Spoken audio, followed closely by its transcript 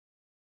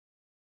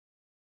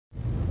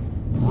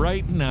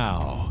right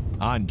now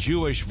on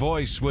Jewish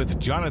Voice with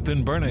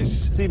Jonathan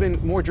Bernis. It's even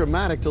more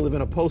dramatic to live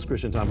in a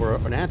post-Christian time or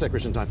an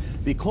anti-Christian time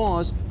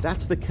because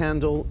that's the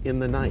candle in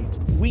the night.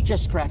 We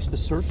just scratched the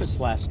surface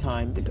last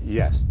time.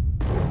 Yes.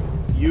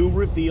 You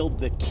revealed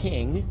the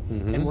king,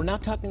 and we're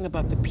not talking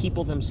about the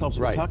people themselves.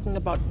 We're talking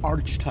about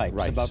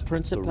archetypes, about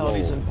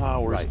principalities and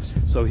powers. Right.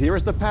 So here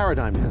is the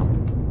paradigm now.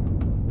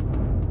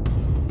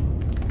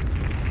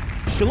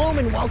 Shalom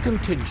and welcome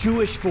to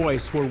Jewish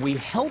Voice, where we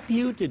help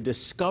you to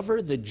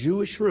discover the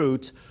Jewish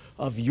roots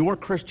of your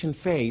Christian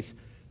faith,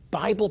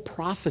 Bible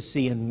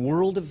prophecy, and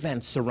world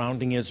events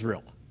surrounding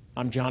Israel.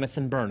 I'm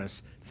Jonathan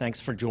Bernis.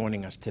 Thanks for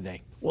joining us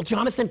today. Well,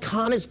 Jonathan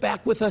Cahn is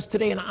back with us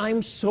today, and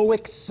I'm so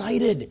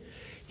excited.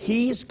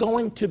 He's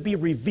going to be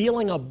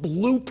revealing a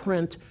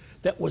blueprint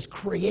that was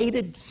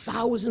created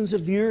thousands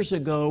of years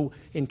ago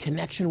in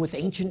connection with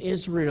ancient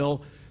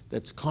Israel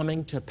that's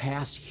coming to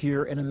pass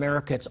here in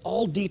America. It's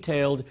all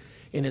detailed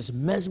in his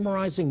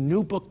mesmerizing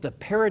new book, The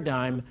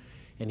Paradigm,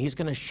 and he's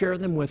going to share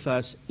them with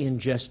us in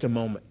just a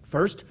moment.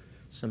 First,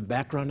 some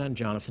background on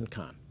Jonathan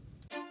Cahn.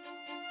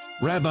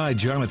 Rabbi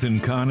Jonathan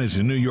Cahn is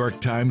a New York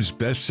Times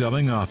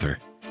best-selling author,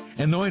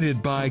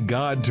 anointed by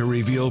God to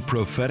reveal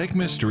prophetic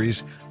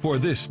mysteries for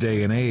this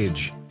day and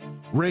age.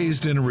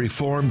 Raised in a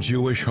Reformed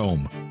Jewish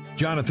home,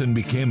 Jonathan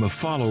became a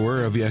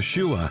follower of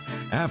Yeshua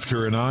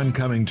after an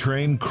oncoming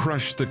train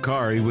crushed the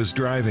car he was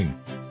driving.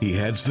 He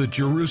heads the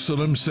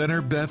Jerusalem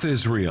Center Beth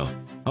Israel,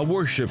 a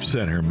worship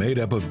center made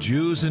up of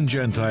Jews and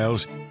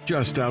Gentiles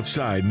just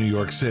outside New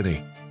York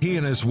City. He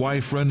and his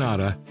wife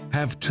Renata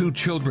have 2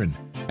 children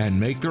and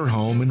make their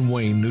home in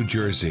Wayne, New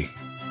Jersey.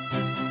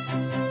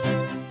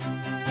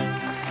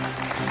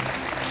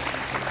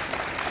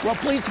 Well,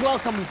 please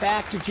welcome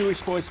back to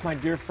Jewish Voice my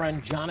dear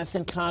friend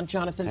Jonathan Cahn.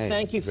 Jonathan,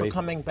 thank you for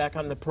coming back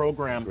on the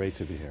program. Great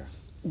to be here.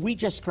 We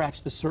just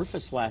scratched the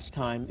surface last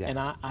time, and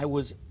I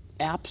was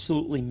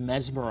absolutely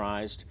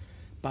mesmerized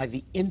by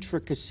the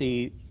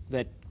intricacy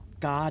that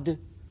God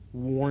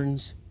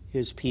warns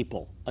his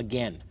people.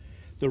 Again,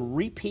 the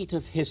repeat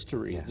of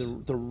history,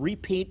 the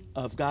repeat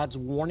of God's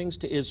warnings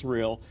to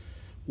Israel,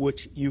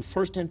 which you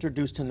first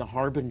introduced in the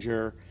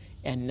Harbinger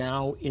and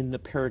now in the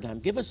Paradigm.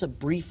 Give us a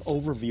brief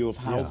overview of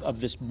how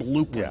of this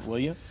blueprint, will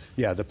you?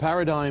 Yeah, the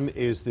Paradigm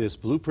is this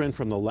blueprint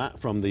from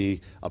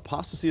the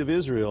apostasy of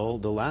Israel,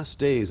 the last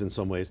days in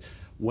some ways,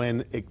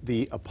 when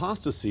the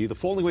apostasy, the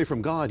falling away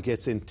from God,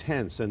 gets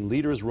intense and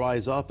leaders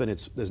rise up and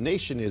the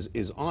nation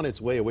is on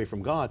its way away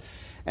from God.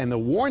 And the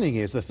warning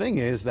is, the thing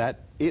is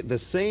that the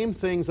same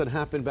things that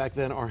happened back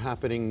then are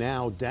happening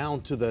now, down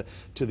to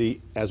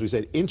the as we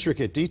said,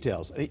 intricate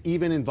details,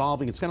 even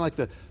involving, it's kind of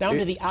like down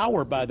to the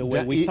hour, by the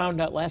way, we found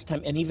out last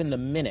time, and even the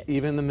minute.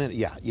 Even the minute,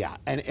 yeah.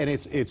 And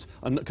it's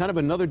kind of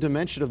another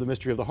dimension of the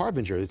mystery of the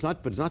Harbinger.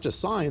 But it's not just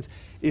science,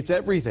 it's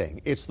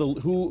everything. It's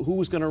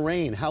who's going to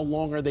reign, how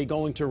long are they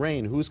going to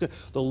reign,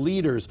 the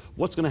leaders,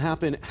 what's going to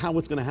happen, how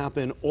it's going to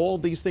happen, all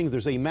these things.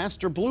 There's a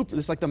master blueprint.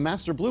 It's like the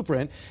master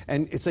blueprint,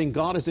 and it's saying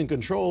God is in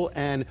control,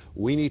 and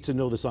we need to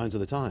know the signs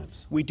of the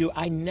times. We do.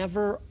 I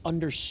never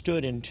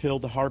understood until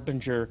the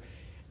Harbinger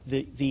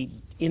the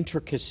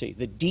intricacy,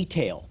 the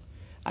detail.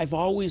 I've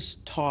always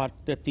taught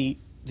that the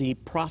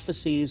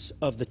prophecies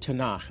of the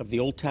Tanakh, of the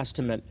Old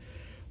Testament,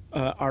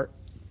 are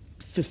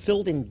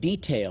fulfilled in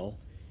detail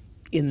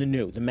in the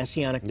New, the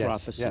Messianic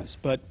prophecies. Yes.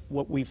 But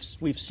what we've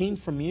seen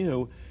from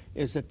you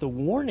is that the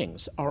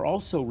warnings are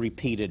also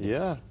repeated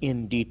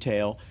in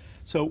detail.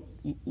 So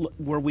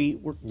where we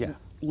were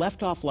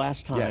left off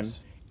last time,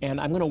 and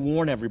I'm going to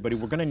warn everybody,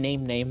 we're going to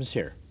name names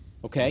here,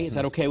 okay? Is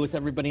that okay with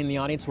everybody in the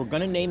audience? We're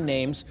going to name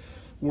names.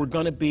 We're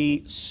going to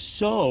be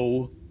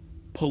so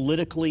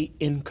politically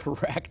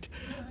incorrect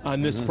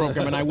on this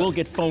program, and I will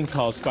get phone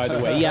calls, by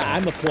the way. Yeah,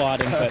 I'm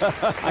applauding,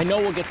 but I know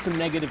we'll get some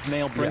negative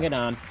mail. Bring it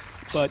on.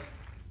 But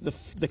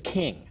the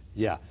king.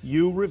 Yeah.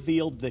 You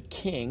revealed the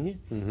king,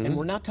 and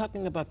we're not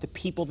talking about the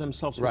people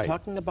themselves. We're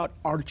talking about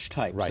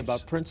archetypes,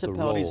 about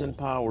principalities and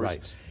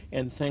powers,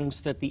 and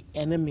things that the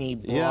enemy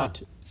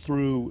brought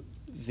through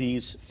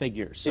these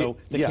figures. So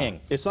the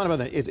king. It's not about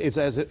that.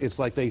 It's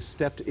like they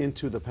stepped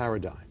into the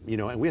paradigm,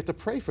 and we have to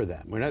pray for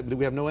them. We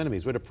have no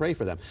enemies. We have to pray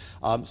for them.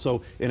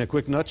 So in a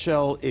quick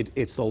nutshell,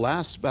 it's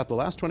about the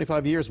last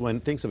 25 years when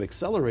things have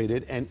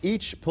accelerated, and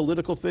each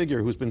political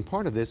figure who's been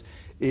part of this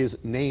is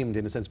named,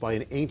 in a sense, by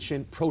an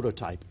ancient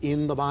prototype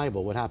in the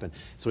Bible. What happened?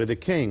 So we had the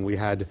king. We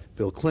had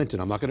Bill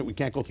Clinton. We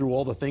can't go through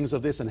all the things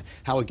of this and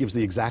how it gives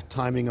the exact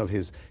timing of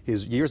his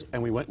years.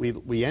 And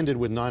we ended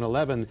with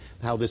 9/11.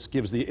 How this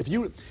gives the if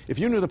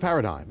you knew the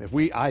paradigm,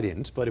 I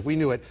didn't, but if we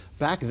knew it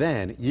back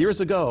then, years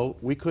ago,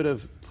 we could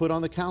have put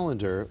on the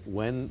calendar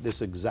when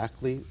this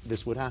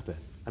would happen.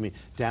 I mean,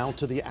 down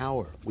to the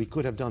hour. We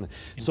could have done it.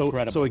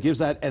 Incredible. So it gives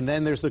that, and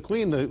then there's the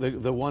queen,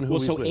 the one who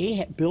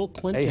Bill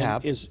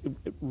Clinton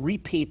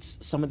repeats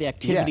some of the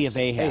activity of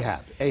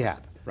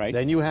Ahab. right?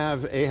 Then you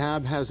have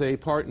Ahab has a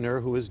partner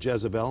who is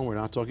Jezebel, and we're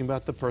not talking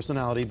about the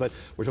personality, but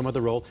we're talking about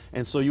the role.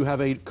 And so you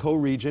have a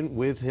co-regent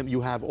with him.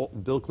 You have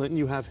Bill Clinton,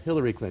 you have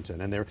Hillary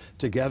Clinton, and they're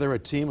together, a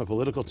team, a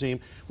political team.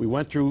 We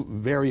went through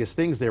various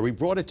things there. We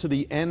brought it to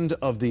the end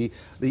of the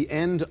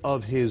end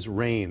of his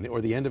reign,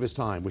 or the end of his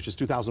time, which is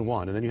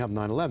 2001, and then you have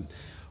 9/11.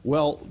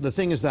 Well, the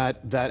thing is that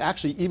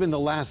actually even the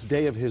last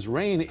day of his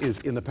reign is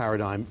in the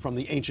paradigm, from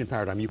the ancient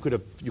paradigm. You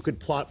could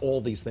plot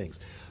all these things.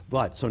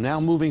 But, so now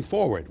moving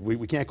forward,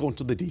 we can't go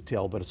into the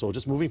detail, but so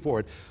just moving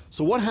forward.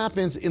 So what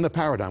happens in the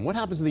paradigm? What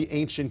happens in the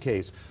ancient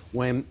case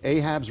when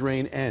Ahab's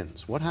reign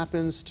ends? What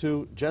happens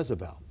to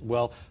Jezebel?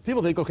 Well,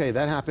 people think, okay,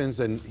 that happens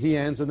and he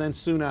ends, and then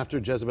soon after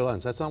Jezebel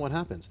ends. That's not what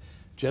happens.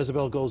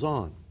 Jezebel goes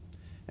on,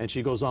 and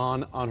she goes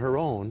on her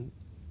own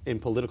in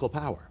political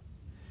power.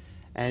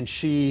 And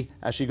she,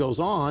 as she goes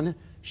on,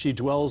 she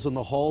dwells in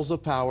the halls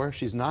of power.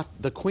 She's not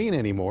the queen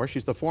anymore.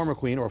 She's the former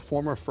queen, or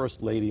former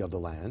first lady of the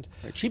land.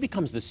 Right. She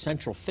becomes the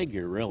central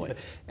figure, really.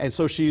 And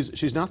so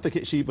she's not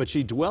but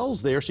she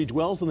dwells there. She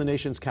dwells in the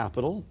nation's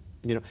capital,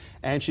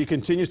 and she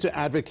continues to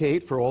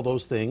advocate for all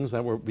those things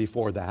that were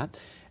before that.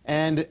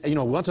 And,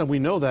 one time we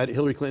know that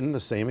Hillary Clinton, the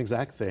same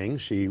exact thing.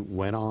 She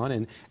went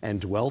on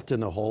and dwelt in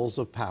the halls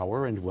of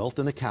power and dwelt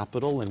in the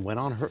Capitol and went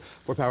on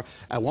for power.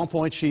 At one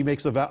point, she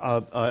makes an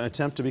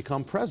attempt to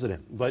become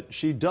president, but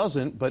she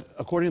doesn't. But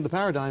according to the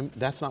paradigm,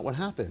 that's not what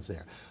happens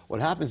there. What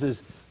happens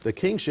is the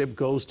kingship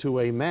goes to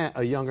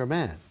a younger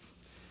man.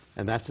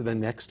 And that's the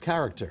next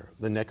character,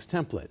 the next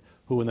template,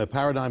 who in the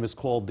paradigm is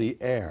called the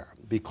heir,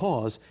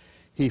 because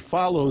he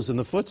follows in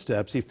the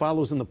footsteps, he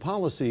follows in the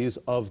policies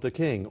of the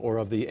king, or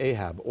of the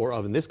Ahab, or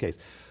of, in this case,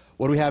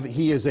 what do we have?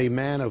 He is a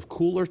man of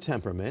cooler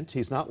temperament.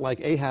 He's not like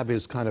Ahab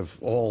is kind of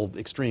all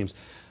extremes.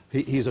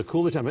 He's a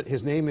cooler temperament.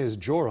 His name is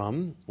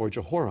Joram, or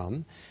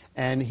Jehoram,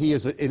 and he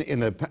is, in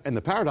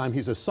the paradigm,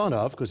 he's a son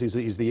of, because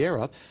he's the heir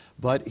of,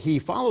 but he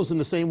follows in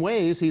the same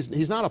ways.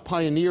 He's not a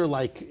pioneer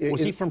like...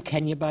 Was he from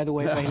Kenya, by the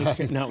way? By any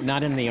chance? No,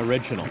 not in the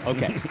original.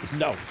 Okay.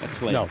 No,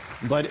 that's later. No,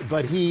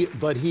 but he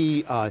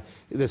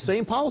the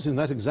same policies, and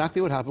that's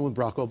exactly what happened with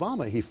Barack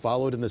Obama. He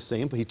followed in the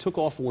same, but he took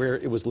off where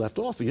it was left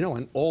off,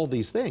 and all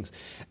these things.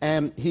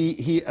 And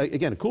he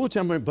again, cooler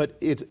temperament, but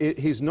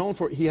he's known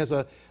for,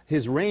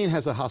 his reign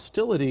has a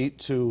hostility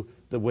to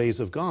the ways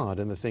of God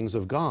and the things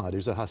of God.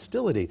 There's a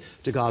hostility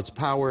to God's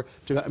power.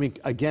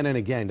 Again and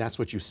again, that's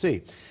what you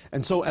see.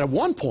 And so at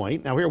one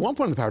point, now here at one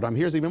point in the paradigm,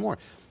 here's even more.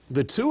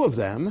 The two of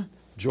them,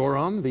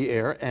 Joram, the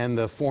heir, and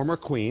the former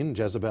queen,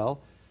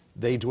 Jezebel,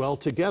 they dwell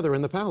together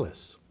in the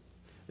palace.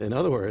 In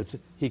other words,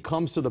 he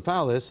comes to the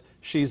palace,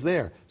 she's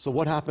there. So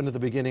what happened at the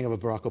beginning of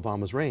Barack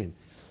Obama's reign?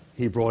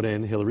 He brought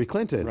in Hillary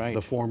Clinton, right,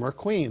 the former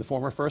queen, the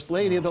former first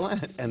lady of the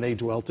land, and they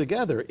dwell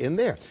together in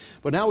there.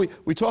 But now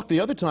we talked the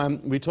other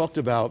time, we talked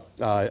about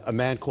a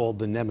man called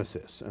the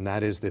Nemesis, and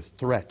that is the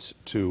threat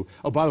to,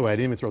 oh, by the way, I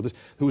didn't even throw this,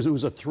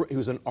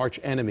 who's an arch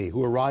enemy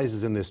who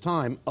arises in this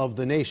time of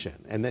the nation.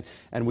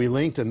 And we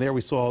linked, and there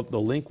we saw the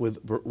link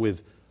with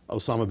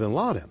Osama bin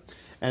Laden.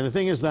 And the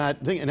thing is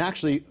that, and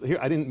actually, here,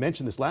 I didn't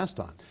mention this last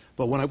time,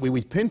 but when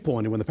we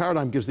pinpointed, when the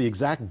paradigm gives the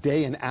exact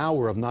day and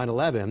hour of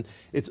 9/11,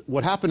 it's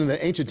what happened in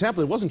the ancient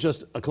temple. It wasn't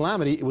just a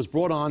calamity, it was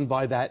brought on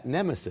by that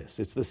nemesis.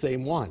 It's the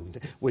same one,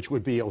 which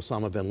would be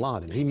Osama bin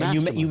Laden. He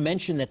masterminded. You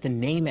mentioned that the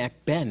name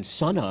Ben,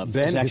 son of,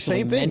 Ben, is actually the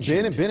same thing.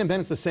 mentioned. Ben and Ben,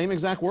 it's the same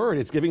exact word.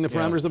 It's giving the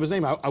parameters of his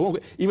name. I won't,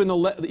 even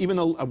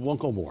though I won't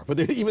go more, but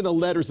even the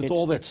letters, it's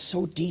all there. It's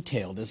so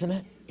detailed, isn't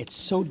it? It's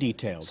so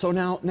detailed. So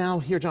now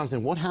here,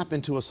 Jonathan, what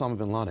happened to Osama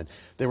bin Laden?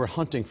 They were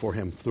hunting for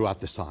him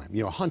throughout this time.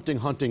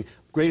 Hunting,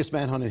 greatest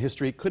manhunt in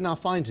history, could not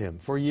find him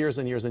for years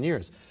and years and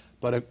years.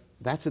 But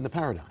that's in the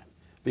paradigm.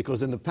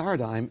 Because in the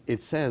paradigm,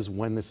 it says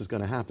when this is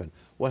going to happen.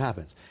 What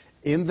happens?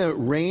 In the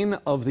reign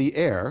of the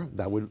heir,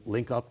 that would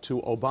link up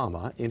to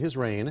Obama, in his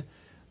reign,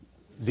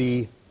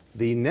 the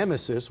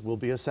nemesis will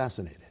be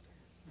assassinated.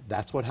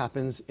 That's what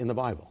happens in the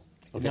Bible.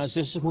 Okay. Now, is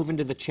this moving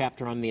to the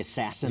chapter on the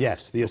assassin?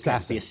 Yes, the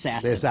assassin. Okay, the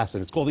assassin. The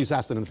assassin. It's called the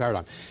assassin in the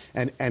paradigm.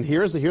 And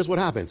here's what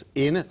happens.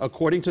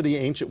 According to the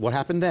ancient, what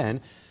happened then,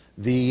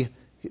 the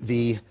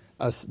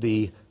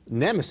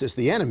nemesis,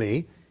 the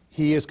enemy,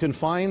 he is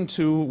confined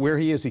to where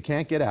he is. He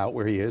can't get out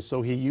where he is,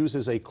 so he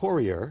uses a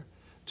courier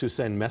to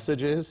send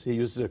messages. He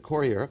uses a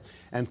courier,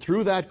 and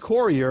through that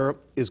courier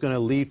is going to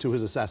lead to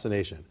his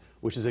assassination,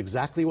 which is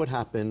exactly what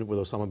happened with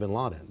Osama bin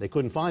Laden. They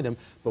couldn't find him,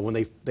 but when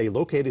they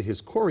located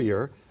his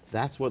courier,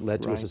 that's what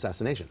led to his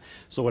assassination.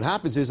 So what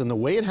happens is, and the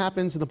way it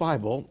happens in the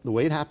Bible, the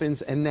way it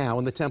happens and now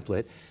in the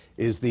template,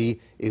 is the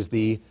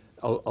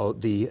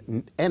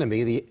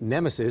enemy, the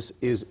nemesis,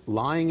 is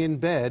lying in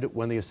bed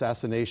when the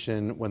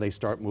assassination, when they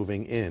start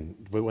moving in,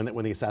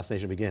 when the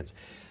assassination begins.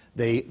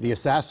 The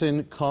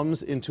assassin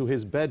comes into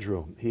his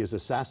bedroom. He is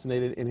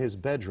assassinated in his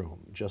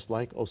bedroom, just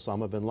like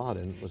Osama bin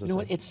Laden was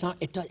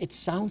assassinated. It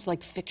sounds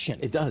like fiction.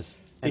 It does.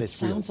 And it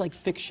sounds like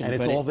fiction, and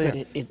it's all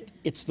there. But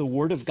it's the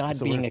Word of God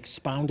being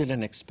expounded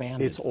and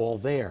expanded. It's all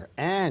there.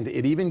 And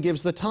it even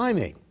gives the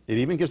timing. It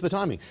even gives the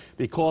timing.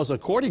 Because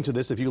according to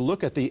this, if you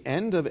look at the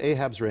end of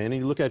Ahab's reign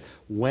and you look at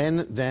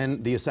when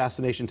then the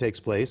assassination takes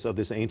place of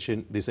this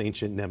ancient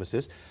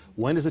nemesis,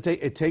 when does it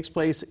take? It takes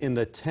place in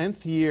the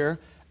 10th year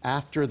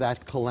after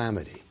that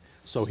calamity.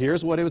 So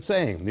here's what it was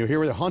saying. Here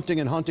they're hunting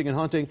and hunting and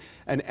hunting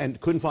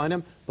and couldn't find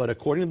him. But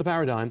according to the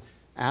paradigm,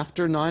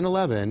 after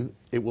 9/11,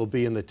 it will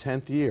be in the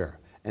 10th year.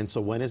 And so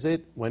when is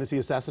it? When is he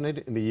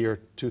assassinated? In the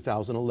year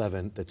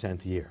 2011, the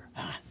 10th year.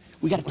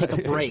 We got to take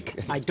a break.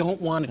 I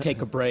don't want to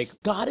take a break.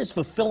 God is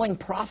fulfilling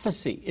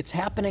prophecy. It's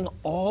happening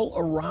all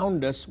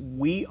around us.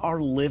 We are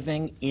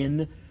living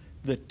in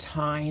the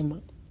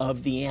time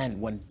of the end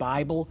when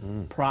Bible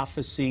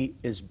prophecy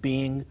is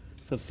being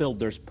fulfilled.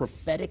 There's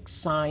prophetic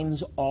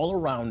signs all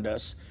around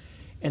us,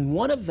 and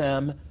one of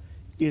them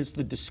is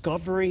the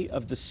discovery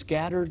of the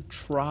scattered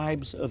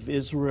tribes of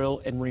Israel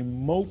in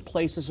remote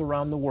places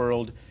around the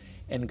world,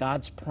 and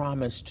God's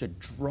promise to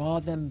draw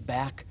them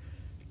back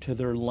to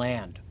their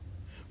land.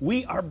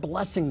 We are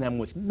blessing them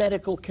with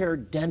medical care,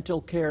 dental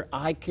care,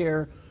 eye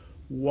care,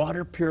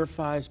 water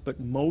purifiers, but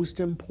most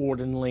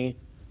importantly,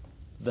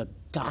 the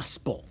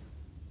gospel.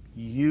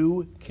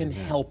 You can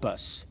help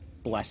us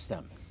bless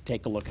them.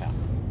 Take a look out.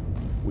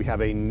 We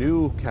have a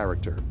new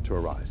character to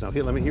arise. Now,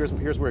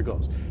 here's where it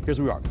goes. Here's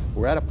where we are.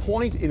 We're at a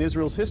point in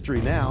Israel's history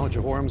now.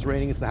 Jehoram's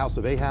reigning. It's the house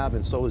of Ahab,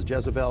 and so is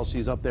Jezebel.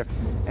 She's up there.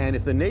 And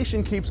if the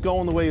nation keeps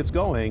going the way it's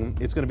going,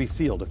 it's going to be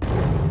sealed.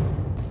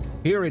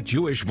 Here at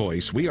Jewish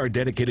Voice, we are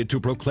dedicated to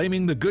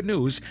proclaiming the good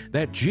news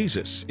that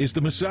Jesus is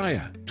the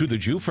Messiah, to the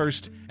Jew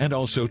first and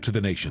also to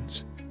the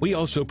nations. We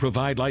also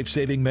provide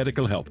life-saving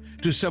medical help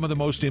to some of the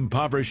most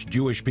impoverished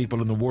Jewish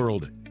people in the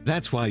world.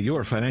 That's why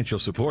your financial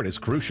support is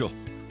crucial.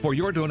 For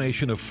your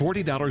donation of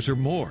 $40 or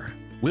more,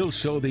 we'll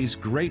sow these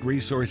great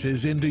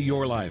resources into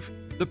your life.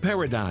 The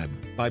Paradigm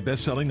by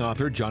best-selling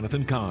author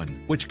Jonathan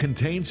Cahn, which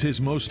contains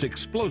his most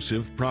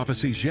explosive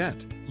prophecies yet.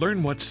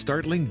 Learn what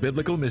startling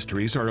biblical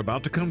mysteries are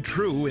about to come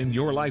true in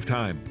your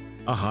lifetime.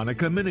 A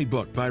Hanukkah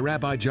mini-book by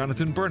Rabbi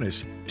Jonathan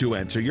Bernis to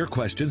answer your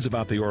questions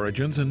about the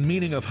origins and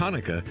meaning of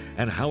Hanukkah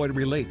and how it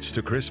relates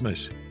to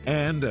Christmas.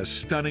 And a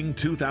stunning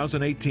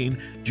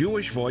 2018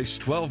 Jewish Voice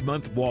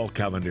 12-month wall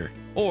calendar.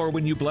 Or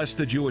when you bless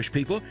the Jewish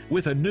people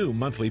with a new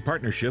monthly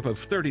partnership of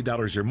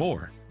 $30 or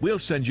more, we'll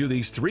send you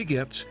these 3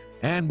 gifts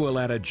and we'll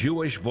add a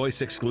Jewish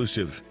Voice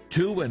exclusive,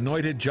 2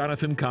 anointed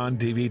Jonathan Cahn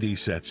DVD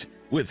sets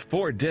with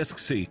 4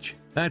 discs each.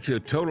 That's a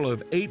total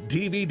of 8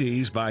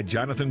 DVDs by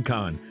Jonathan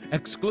Cahn,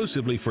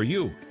 exclusively for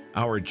you,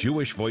 our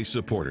Jewish Voice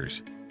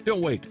supporters.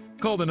 Don't wait.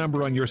 Call the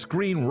number on your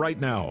screen right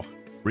now.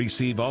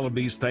 Receive all of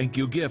these thank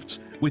you gifts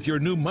with your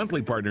new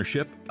monthly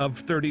partnership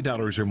of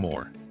 $30 or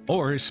more.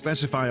 Or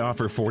specify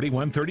offer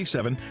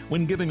 $41.37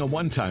 when giving a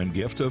one-time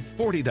gift of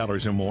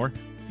 $40 or more.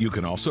 You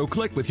can also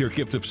click with your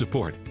gift of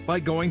support by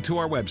going to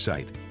our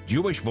website,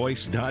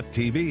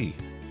 jewishvoice.tv,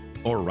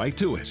 or write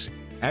to us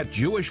at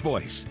Jewish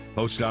Voice,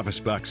 Post Office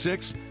Box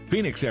 6,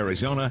 Phoenix,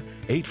 Arizona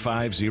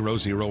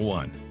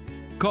 85001.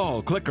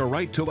 Call, click, or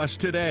write to us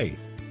today.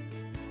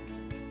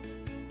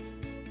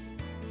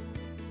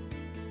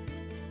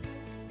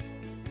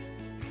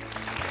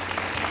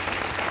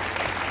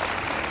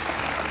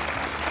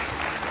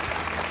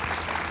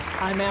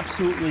 I'm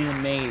absolutely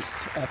amazed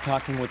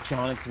talking with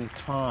Jonathan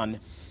Cahn,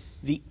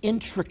 the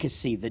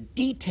intricacy, the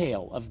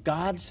detail of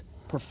God's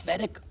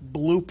prophetic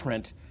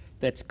blueprint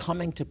that's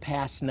coming to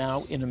pass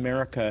now in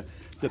America.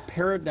 The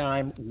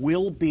Paradigm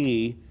will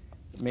be,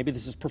 maybe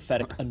this is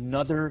prophetic,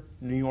 another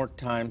New York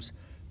Times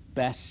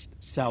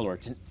bestseller.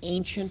 It's an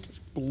ancient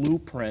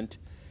blueprint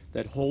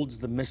that holds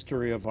the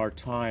mystery of our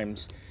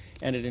times,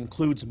 and it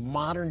includes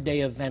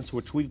modern-day events,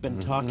 which we've been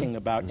talking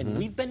about, and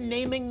we've been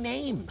naming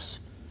names.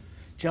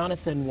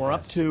 Jonathan, we're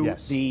up to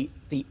the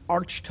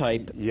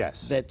archetype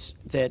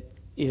that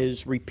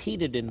is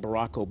repeated in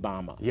Barack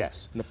Obama.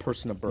 Yes. In the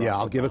person of Barack Obama. Yeah,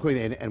 I'll give a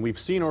quick, and we've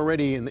seen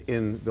already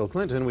in Bill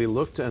Clinton, we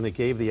looked and they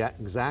gave the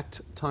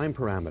exact time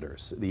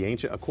parameters,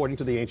 according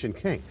to the ancient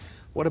king.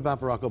 What about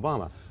Barack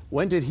Obama?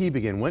 When did he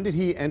begin? When did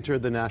he enter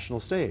the national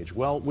stage?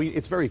 Well,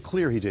 it's very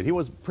clear he did. He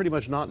was pretty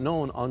much not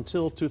known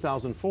until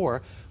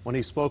 2004 when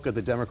he spoke at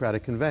the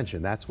Democratic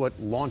Convention. That's what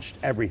launched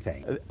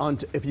everything.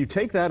 If you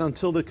take that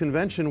until the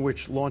convention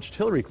which launched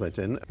Hillary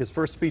Clinton, his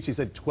first speech he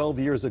said 12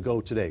 years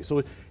ago today.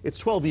 So it's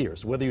 12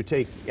 years. Whether you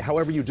take,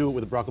 however you do it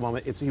with Barack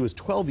Obama, he was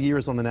 12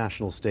 years on the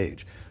national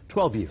stage.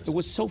 12 years. It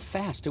was so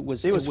fast. It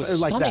was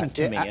like stunning that.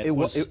 to me. It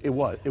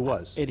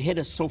was. It hit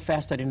us so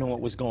fast I didn't know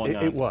what was going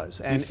on. It was.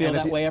 And you feel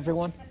that way,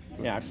 everyone?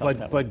 Yeah, I felt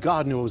that way. But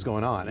God knew what was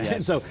going on.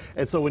 Yes.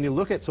 And so when you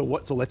look at, so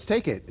let's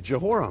take it.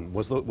 Jehoram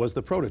was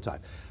the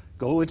prototype.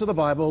 Go into the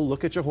Bible,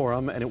 look at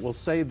Jehoram, and it will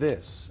say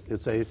this. It'll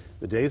say,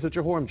 the days of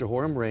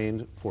Jehoram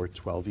reigned for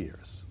 12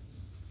 years.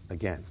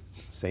 Again,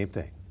 same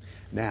thing.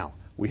 Now,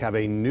 we have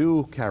a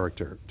new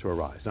character to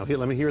arise. Now,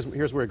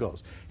 here's where it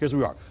goes. Here's where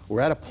we are.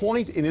 We're at a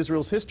point in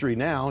Israel's history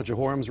now.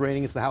 Jehoram's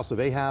reigning. It's the house of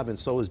Ahab, and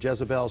so is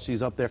Jezebel.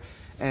 She's up there.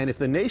 And if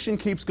the nation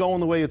keeps going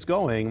the way it's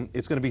going,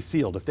 it's going to be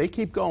sealed. If they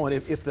keep going,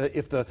 if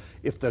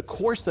the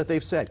course that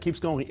they've set keeps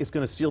going, it's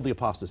going to seal the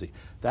apostasy.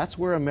 That's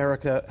where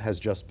America has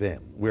just been.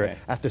 We're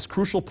at this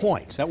crucial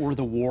point. Is that where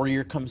the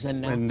warrior comes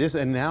in now?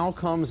 And now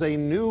comes a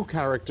new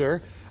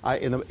character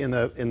in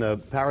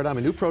the paradigm,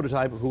 a new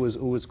prototype who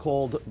is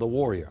called the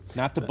warrior.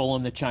 Not the bull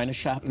in the china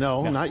shop?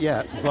 No, not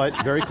yet, but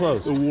very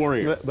close. The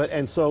warrior.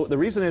 And so the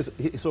reason is,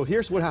 so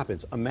here's what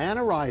happens. A man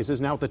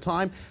arises, now at the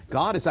time,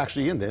 God is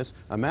actually in this,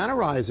 a man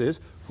arises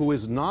who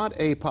is not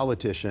a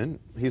politician,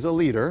 he's a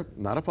leader,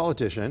 not a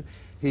politician.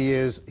 He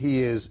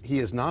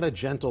is not a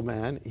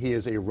gentleman. He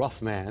is a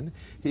rough man.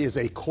 He is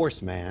a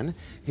coarse man.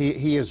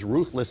 He is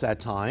ruthless at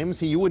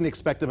times. You wouldn't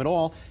expect him at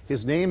all.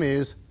 His name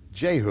is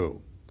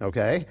Jehu.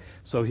 Okay?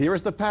 So here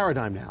is the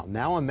paradigm now.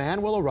 Now a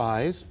man will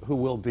arise who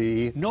will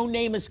be... No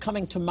name is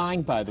coming to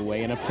mind, by the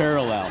way, in a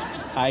parallel.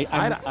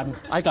 I'm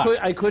stuck.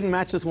 I couldn't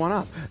match this one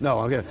up. No,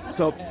 okay.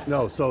 So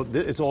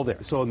it's all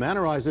there. So a man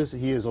arises.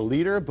 He is a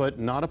leader, but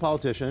not a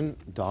politician.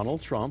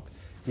 Donald Trump.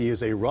 He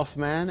is a rough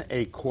man,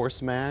 a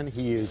coarse man.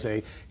 He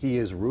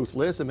is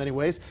ruthless in many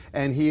ways,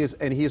 and he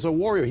is a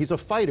warrior. He's a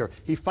fighter.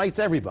 He fights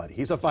everybody.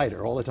 He's a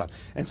fighter all the time.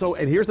 And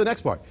here's the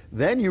next part.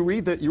 Then you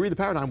read the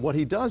paradigm. What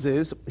he does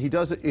is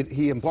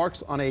he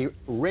embarks on a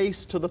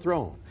race to the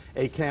throne,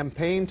 a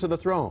campaign to the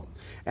throne.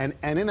 And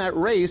in that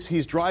race,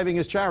 he's driving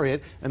his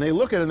chariot, and they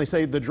look at it and they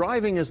say, the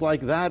driving is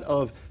like that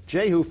of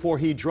Jehu, for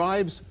he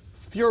drives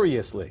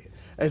furiously.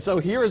 And so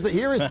here is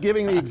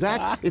giving the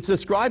exact, it's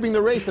describing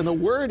the race. And the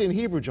word in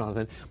Hebrew,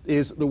 Jonathan,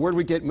 is the word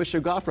we get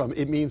Mishagah from.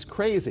 It means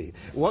crazy.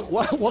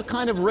 What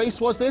kind of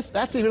race was this?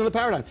 That's even in the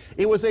paradigm.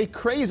 It was a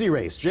crazy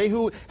race.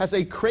 Jehu has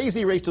a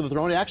crazy race to the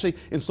throne. Actually,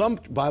 in some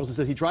Bibles, it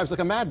says he drives like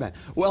a madman.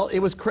 Well, it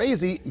was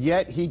crazy,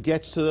 yet he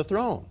gets to the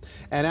throne.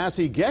 And as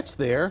he gets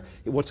there,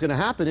 what's going to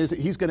happen is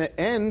he's going to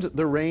end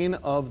the reign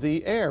of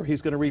the heir.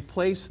 He's going to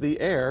replace the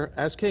heir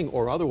as king.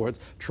 Or in other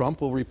words,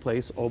 Trump will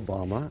replace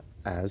Obama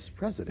as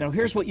president. Now,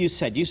 here's what you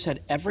said. You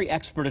said every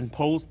expert and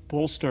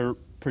pollster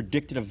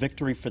predicted a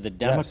victory for the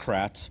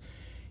Democrats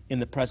in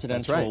the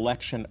presidential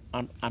election.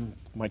 I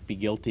might be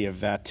guilty of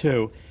that,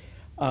 too.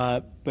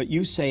 But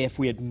you say if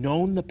we had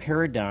known the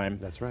paradigm,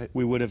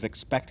 we would have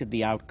expected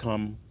the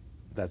outcome.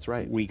 That's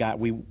right. We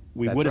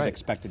would have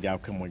expected the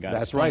outcome we got.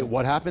 That's right.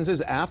 What happens is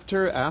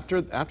after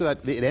that,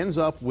 it ends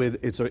up with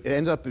it's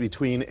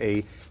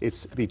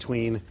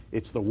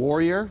the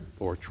warrior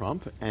or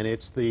Trump and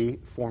it's the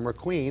former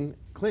queen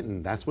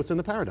Clinton. That's what's in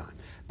the paradigm.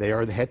 They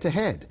are head to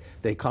head.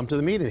 They come to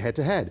the meeting head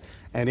to head.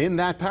 And in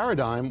that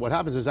paradigm, what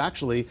happens is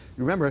actually,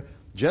 remember,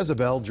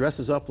 Jezebel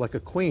dresses up like a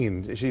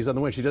queen. She's on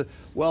the wing. She does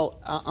well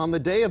on the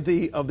day of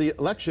the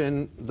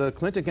election. The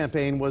Clinton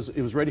campaign was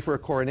ready for a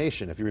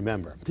coronation, if you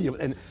remember.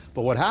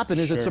 But what happened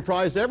is it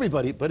surprised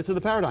everybody. But it's in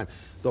the paradigm.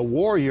 The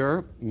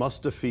warrior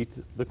must defeat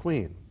the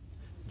queen.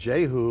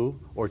 Jehu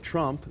or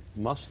Trump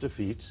must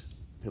defeat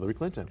Hillary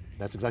Clinton.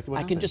 That's exactly what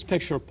happened. I can just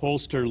picture a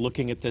pollster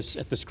looking at the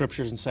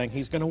scriptures and saying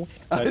he's going to win.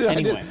 But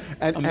anyway,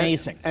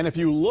 amazing. And if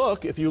you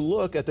look at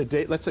the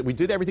date, let's say we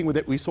did everything with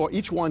it. We saw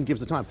each one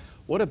gives the time.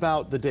 What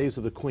about the days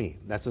of the queen?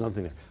 That's another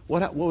thing there.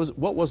 What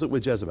was it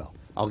with Jezebel?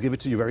 I'll give it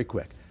to you very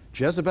quick.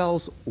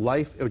 Jezebel's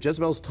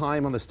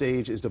time on the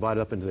stage is divided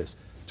up into this: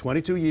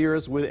 22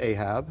 years with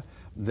Ahab,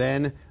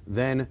 then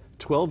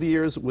 12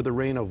 years with the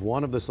reign of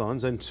one of the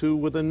sons, and 2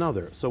 with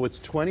another. So it's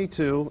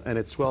 22 and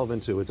it's 12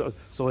 and 2.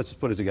 So let's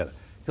put it together.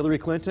 Hillary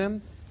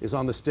Clinton is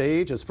on the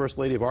stage as First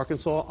Lady of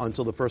Arkansas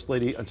until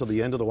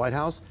the end of the White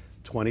House,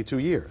 22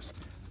 years.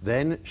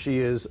 Then she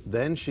is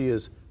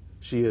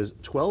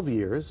 12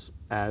 years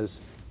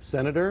as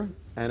Senator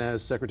and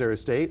as Secretary of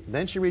State.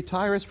 Then she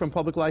retires from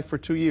public life for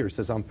 2 years,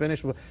 says I'm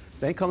finished,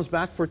 then comes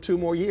back for 2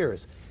 more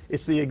years.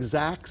 It's the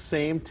exact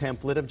same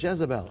template of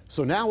Jezebel.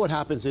 So now what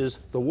happens is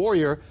the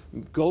warrior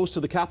goes to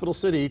the capital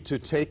city to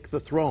take the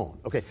throne.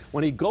 Okay,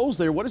 when he goes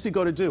there, what does he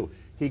go to do?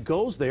 He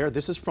goes there,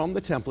 this is from the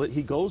template,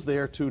 he goes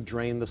there to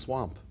drain the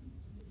swamp.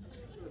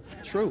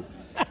 True.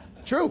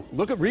 True.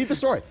 Read the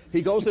story.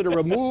 He goes there to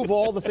remove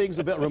all the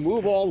things,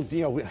 remove all,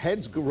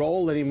 heads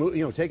roll, and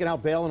he, taking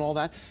out Baal and all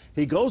that.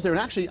 He goes there, and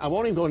actually, I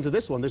won't even go into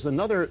this one. There's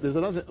another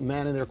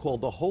man in there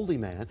called the Holy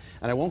Man,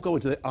 and I won't go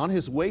into it. On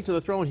his way to the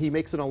throne, he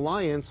makes an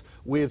alliance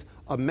with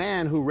a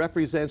man who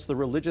represents the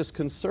religious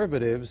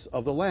conservatives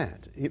of the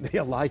land. They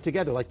ally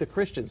together, like the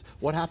Christians.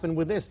 What happened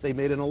with this? They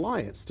made an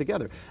alliance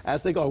together.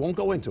 As they go, I won't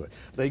go into it.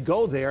 They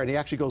go there, and he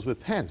actually goes with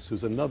Pence,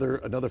 who's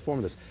another form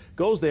of this.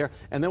 Goes there,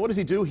 and then what does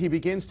he do? He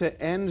begins to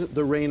end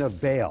the reign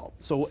of Baal,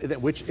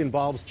 which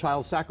involves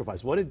child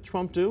sacrifice. What did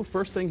Trump do?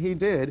 First thing he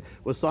did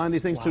was sign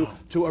these things to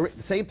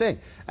same thing.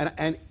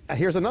 And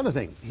here's another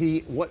thing.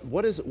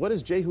 What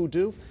does Jehu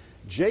do?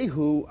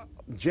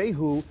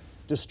 Jehu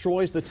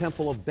destroys the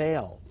temple of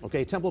Baal.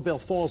 Okay, temple of Baal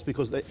falls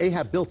because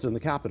Ahab built it in the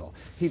capital.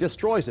 He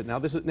destroys it.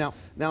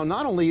 Now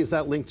not only is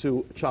that linked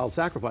to child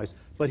sacrifice,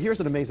 but here's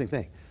an amazing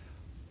thing.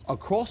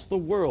 Across the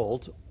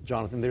world,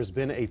 Jonathan, there's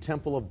been a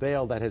temple of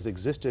Baal that has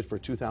existed for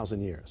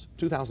 2,000 years.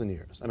 2,000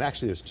 years. I mean,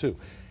 actually, there's 2.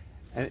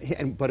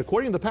 But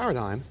according to the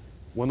paradigm,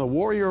 when the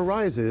warrior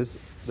arises,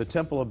 the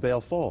temple of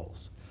Baal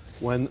falls.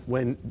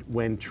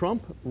 When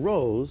Trump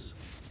rose,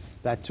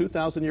 that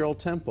 2,000-year-old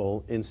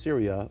temple in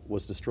Syria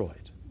was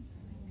destroyed.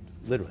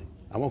 Literally.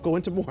 I won't go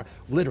into more.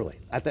 Literally,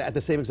 at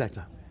the same exact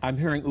time. I'm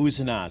hearing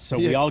oohs and ahs, so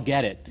Yeah. we all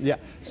get it. Yeah.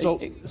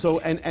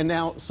 And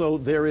now, so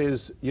there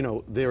is,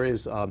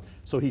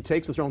 so he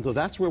takes the throne. So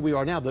that's where we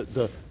are now.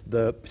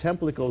 The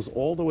temple that goes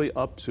all the way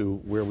up to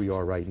where we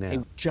are right now. Hey,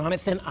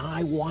 Jonathan,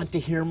 I want to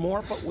hear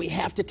more, but we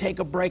have to take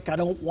a break. I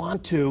don't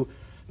want to.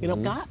 You know,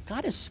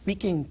 God is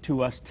speaking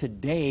to us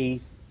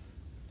today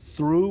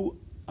through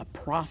a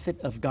prophet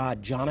of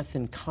God,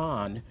 Jonathan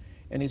Cahn,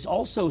 and he's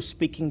also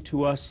speaking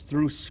to us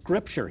through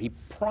Scripture. He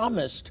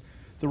promised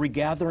the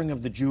regathering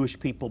of the Jewish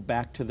people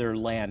back to their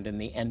land in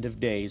the end of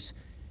days.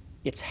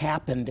 It's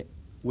happened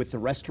with the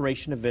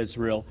restoration of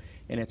Israel,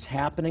 and it's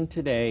happening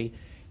today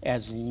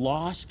as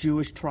lost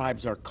Jewish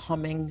tribes are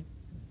coming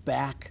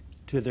back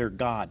to their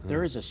God.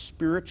 There is a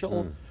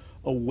spiritual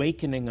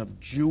awakening of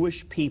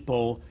Jewish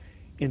people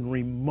in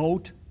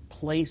remote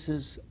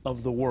places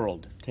of the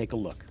world. Take a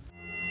look.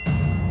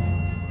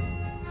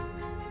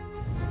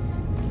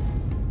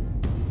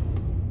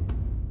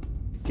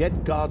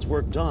 Get God's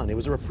work done. It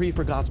was a reprieve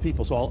for God's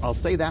people. So I'll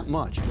say that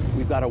much.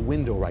 We've got a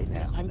window right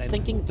now. I'm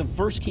thinking, the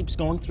verse keeps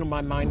going through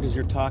my mind as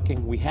you're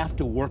talking. We have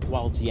to work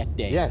while it's yet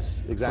day.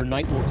 Yes, exactly. For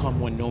night will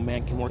come when no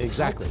man can work.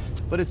 Exactly.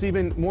 But it's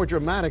even more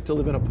dramatic to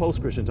live in a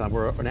post-Christian time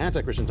or an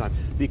anti-Christian time,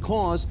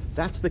 because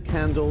that's the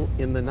candle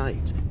in the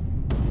night.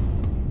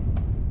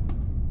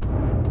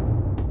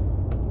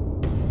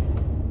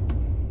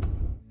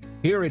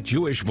 Here at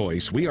Jewish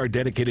Voice, we are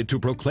dedicated to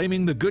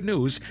proclaiming the good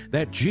news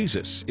that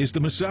Jesus is the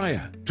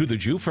Messiah, to the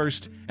Jew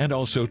first and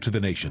also to the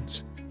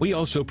nations. We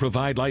also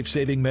provide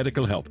life-saving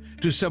medical help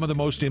to some of the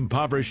most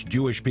impoverished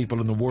Jewish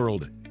people in the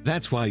world.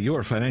 That's why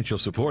your financial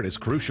support is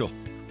crucial.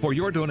 For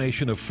your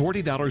donation of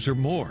 $40 or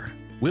more,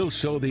 we'll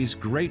sow these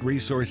great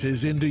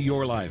resources into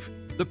your life.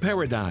 The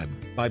Paradigm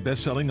by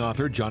best-selling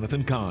author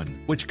Jonathan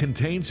Cahn, which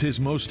contains his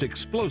most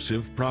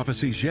explosive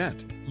prophecies yet.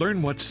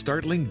 Learn what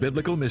startling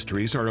biblical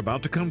mysteries are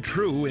about to come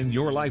true in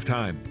your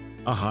lifetime.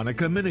 A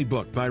Hanukkah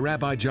mini-book by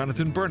Rabbi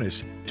Jonathan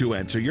Bernis to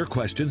answer your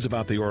questions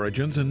about the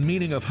origins and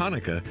meaning of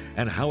Hanukkah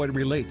and how it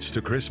relates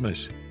to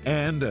Christmas.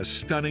 And a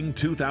stunning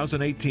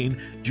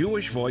 2018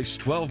 Jewish Voice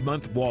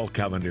 12-month wall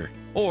calendar.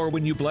 Or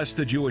when you bless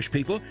the Jewish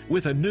people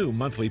with a new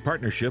monthly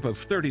partnership of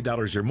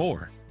 $30 or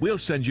more, we'll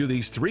send you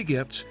these 3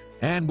 gifts,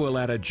 and we'll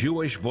add a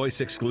Jewish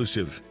Voice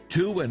exclusive,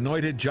 2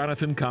 anointed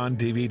Jonathan Cahn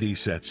DVD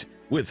sets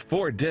with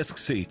 4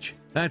 discs each.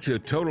 That's a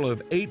total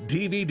of 8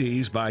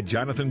 DVDs by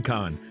Jonathan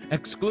Cahn,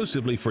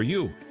 exclusively for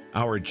you,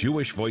 our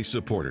Jewish Voice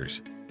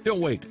supporters.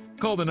 Don't wait.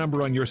 Call the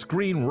number on your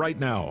screen right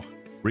now.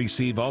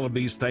 Receive all of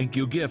these thank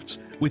you gifts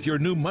with your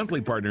new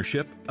monthly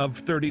partnership of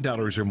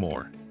 $30 or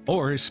more.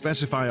 Or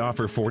specify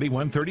offer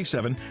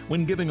 $41.37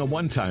 when giving a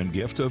one-time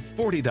gift of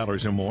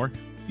 $40 or more.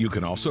 You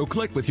can also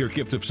click with your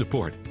gift of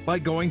support by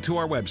going to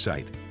our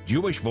website,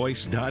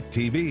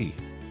 jewishvoice.tv,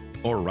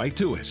 or write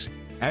to us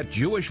at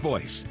Jewish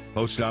Voice,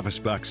 Post Office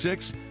Box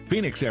 6,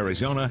 Phoenix,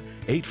 Arizona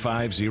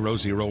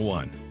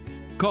 85001.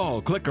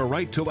 Call, click, or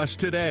write to us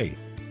today.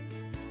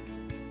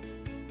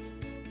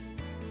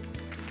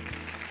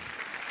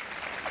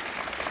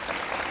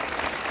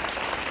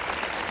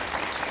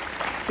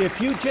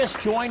 If you just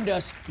joined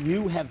us,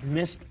 you have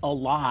missed a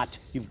lot.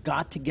 You've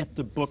got to get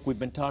the book. We've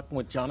been talking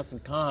with Jonathan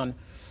Cahn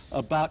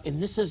about,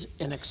 and this is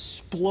an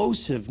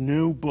explosive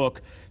new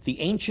book, The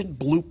Ancient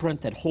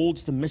Blueprint That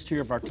Holds the Mystery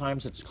of Our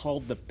Times. It's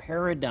called The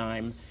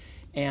Paradigm.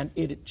 And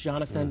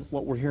Jonathan,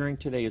 what we're hearing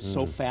today is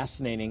so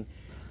fascinating.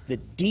 The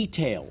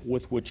detail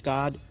with which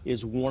God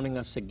is warning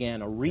us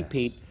again, a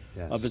repeat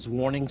of his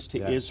warnings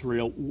to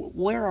Israel.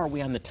 Where are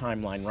we on the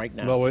timeline right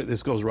now? Well,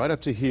 this goes right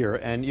up to here.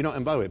 And,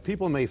 and by the way,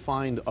 people may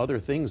find other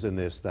things in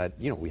this that,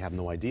 we have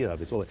no idea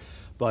of. It's all,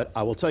 but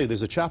I will tell you,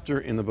 there's a chapter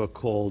in the book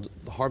called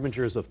The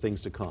Harbingers of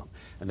Things to Come.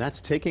 And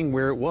that's taking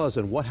where it was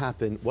and what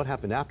happened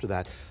after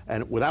that.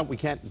 And we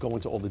can't go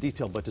into all the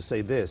detail, but to say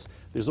this,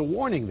 there's a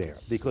warning there,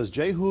 because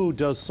Jehu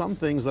does some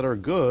things that are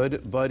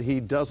good, but he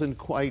doesn't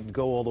quite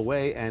go all the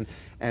way. And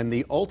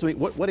the ultimate,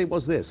 what it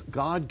was this,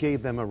 God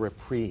gave them a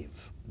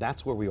reprieve.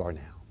 That's where we are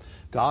now.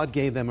 God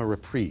gave them a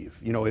reprieve.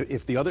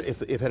 If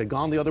it had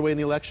gone the other way in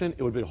the election,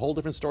 it would be a whole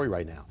different story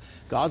right now.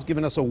 God's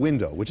given us a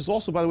window, which is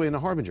also, by the way, in a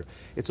harbinger.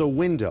 It's a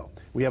window.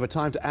 We have a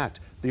time to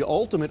act.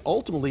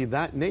 Ultimately,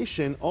 that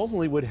nation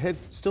would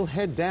still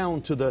head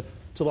down to the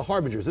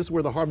harbingers. This is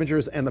where the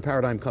harbingers and the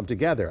paradigm come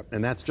together,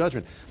 and that's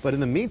judgment. But in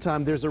the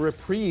meantime, there's a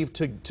reprieve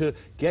to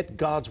get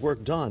God's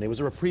work done. It was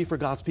a reprieve for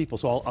God's people.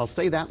 So I'll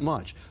say that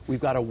much. We've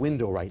got a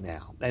window right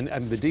now, and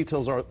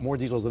the more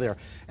details are there.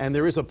 And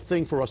there is a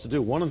thing for us to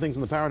do. One of the things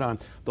in the paradigm,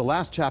 the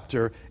last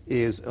chapter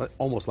is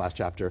almost last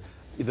chapter.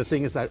 The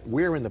thing is that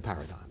we're in the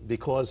paradigm,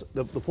 because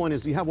the point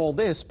is you have all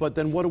this, but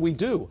then what do we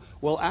do?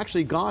 Well,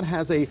 actually, God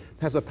has a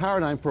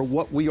paradigm for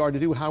what we are to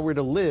do, how we're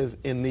to live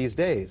in these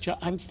days.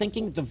 I'm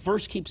thinking, the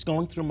verse keeps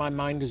going through my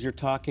mind as you're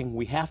talking.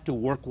 We have to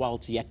work while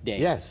it's yet day.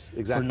 Yes,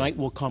 exactly. For night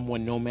will come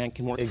when no man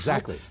can work.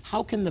 Exactly.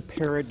 How can the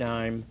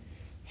paradigm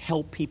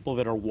help people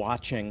that are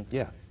watching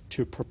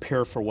to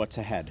prepare for what's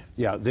ahead.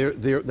 Yeah,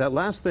 that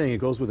last thing, it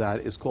goes with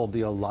that, is called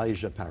the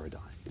Elijah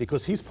paradigm,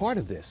 because he's part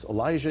of this.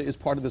 Elijah is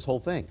part of this whole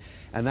thing.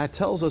 And that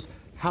tells us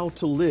how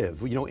to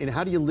live. You know, and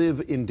how do you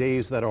live in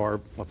days that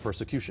are of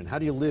persecution? How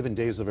do you live in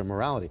days of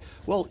immorality?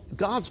 Well,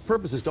 God's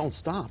purposes don't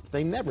stop.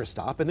 They never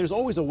stop, and there's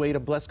always a way to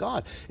bless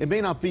God. It may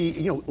not be,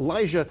 you know,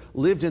 Elijah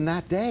lived in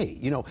that day,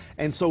 you know,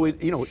 and so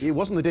it, you know, it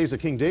wasn't the days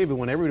of King David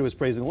when everybody was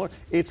praising the Lord.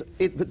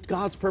 But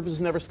God's purposes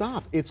never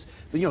stop. It's,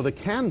 you know, the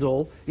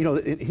candle,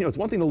 it's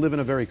one thing to live in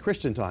a very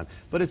Christian time,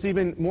 but it's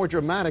even more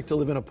dramatic to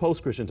live in a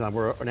post-Christian time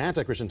or an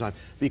anti-Christian time,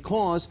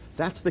 because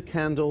that's the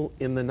candle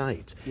in the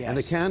night. Yes. And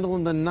the candle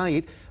in the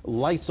night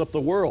lights up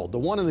the world. The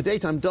one in the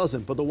daytime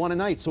doesn't, but the one at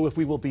night. So if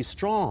we will be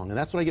strong, and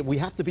that's what I get, we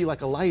have to be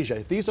like Elijah.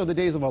 If these are the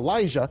days of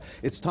Elijah,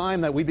 it's time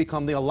that we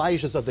become the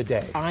Elijahs of the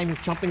day. I'm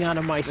jumping out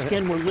of my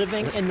skin. We're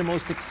living in the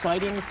most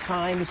exciting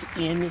times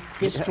in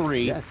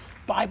history. Yes.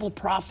 Bible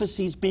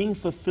prophecies being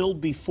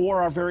fulfilled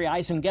before our very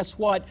eyes. And guess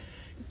what?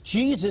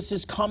 Jesus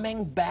is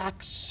coming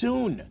back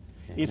soon.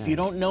 If you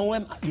don't know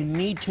him, you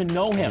need to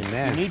know him.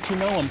 Amen. You need to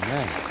know him.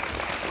 Amen.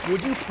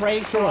 Would you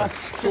pray for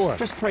us? Sure.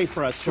 Just pray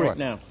for us right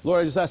now.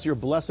 Lord, I just ask your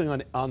blessing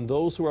on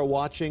those who are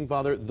watching,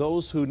 Father,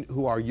 those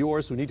who are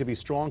yours, who need to be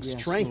strong. Yes,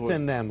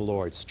 strengthen them,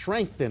 Lord.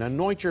 Strengthen,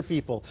 anoint your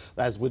people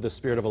as with the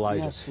spirit of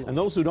Elijah. Yes, Lord. And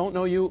those who don't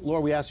know you,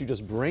 Lord, we ask you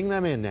just bring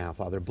them in now,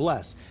 Father.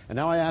 Bless. And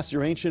now I ask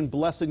your ancient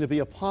blessing to be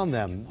upon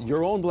them,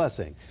 your own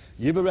blessing.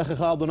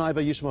 Yivarechecha Adonai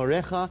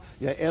v'yishmerecha,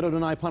 Ya'er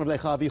Adonai panav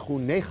lecha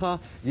v'chunecha,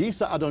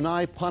 Yisa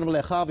Adonai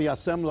panav lecha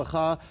v'yasem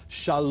lecha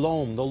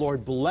shalom. The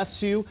Lord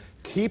bless you,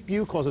 keep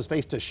you, cause his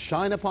face to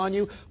shine upon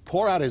you,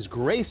 pour out his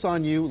grace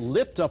on you,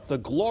 lift up the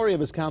glory of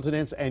his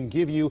countenance, and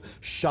give you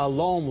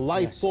shalom,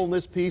 life, Yes.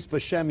 fullness, peace,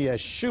 b'shem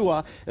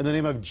Yeshua, in the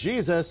name of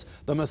Jesus,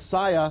 the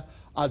Messiah,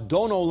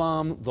 Adon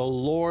Olam, the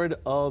Lord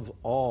of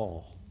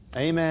all.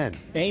 Amen.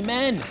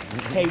 Amen.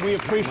 Hey, we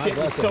appreciate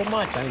you so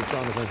much. Thanks,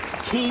 Jonathan.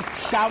 Keep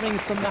shouting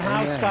from the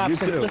housetops. You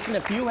too. And listen,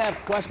 if you have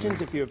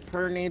questions, if you have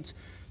prayer needs,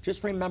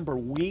 just remember,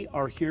 we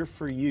are here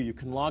for you. You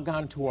can log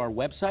on to our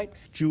website,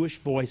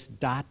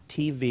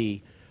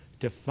 jewishvoice.tv,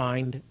 to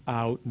find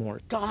out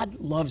more. God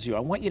loves you. I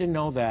want you to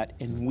know that,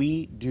 and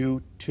we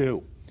do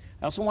too.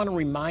 I also want to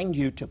remind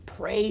you to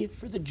pray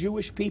for the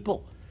Jewish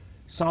people.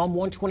 Psalm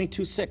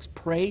 122:6,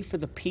 pray for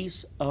the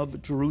peace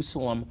of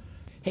Jerusalem.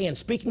 Hey, and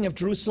speaking of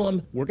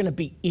Jerusalem, we're going to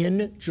be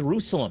in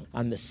Jerusalem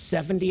on the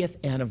 70th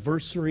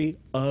anniversary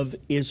of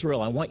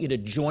Israel. I want you to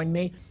join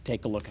me.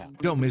 Take a look out.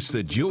 Don't miss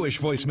the Jewish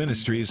Voice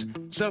Ministries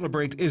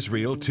Celebrate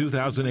Israel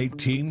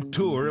 2018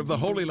 Tour of the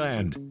Holy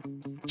Land.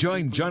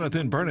 Join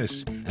Jonathan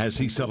Bernis as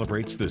he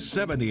celebrates the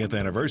 70th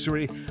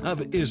anniversary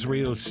of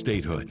Israel's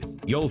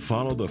statehood. You'll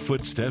follow the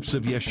footsteps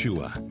of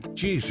Yeshua,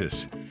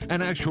 Jesus,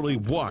 and actually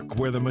walk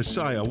where the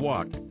Messiah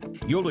walked.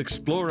 You'll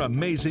explore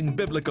amazing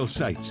biblical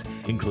sites,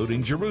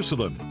 including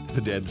Jerusalem,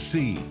 the Dead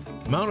Sea,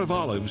 Mount of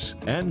Olives,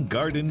 and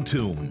Garden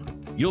Tomb.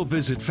 You'll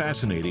visit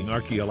fascinating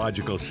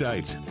archaeological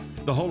sites,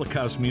 the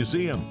Holocaust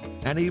Museum,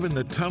 and even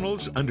the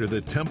tunnels under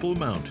the Temple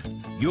Mount.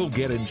 You'll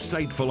get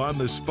insightful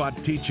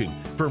on-the-spot teaching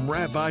from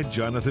Rabbi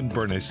Jonathan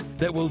Bernis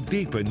that will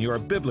deepen your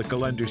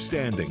biblical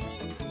understanding.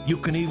 You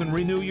can even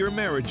renew your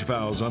marriage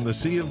vows on the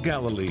Sea of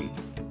Galilee,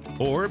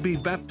 or be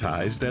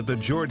baptized at the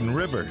Jordan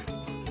River.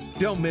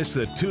 Don't miss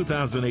the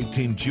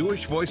 2018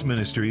 Jewish Voice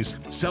Ministries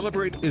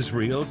Celebrate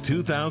Israel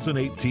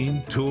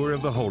 2018 Tour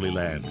of the Holy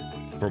Land.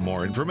 For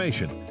more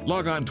information,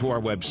 log on to our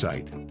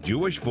website,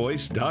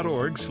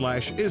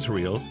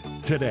 jewishvoice.org/Israel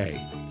today.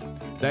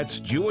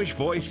 That's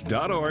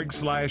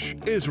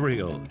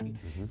jewishvoice.org/Israel.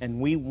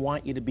 And we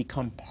want you to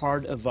become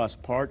part of us,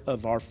 part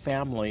of our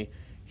family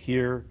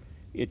here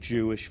at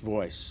Jewish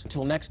Voice.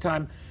 Until next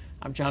time,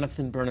 I'm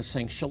Jonathan Bernis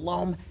saying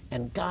shalom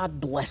and God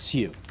bless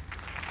you.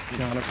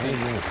 Jonathan.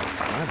 Amen.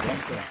 God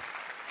bless you.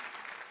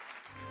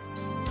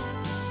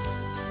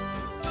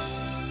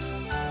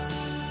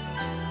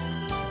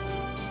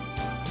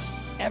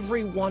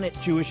 Everyone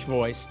at Jewish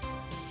Voice,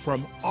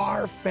 from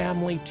our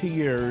family to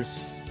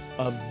yours,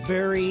 a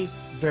very,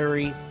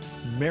 very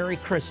Merry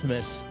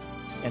Christmas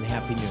and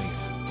Happy New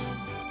Year.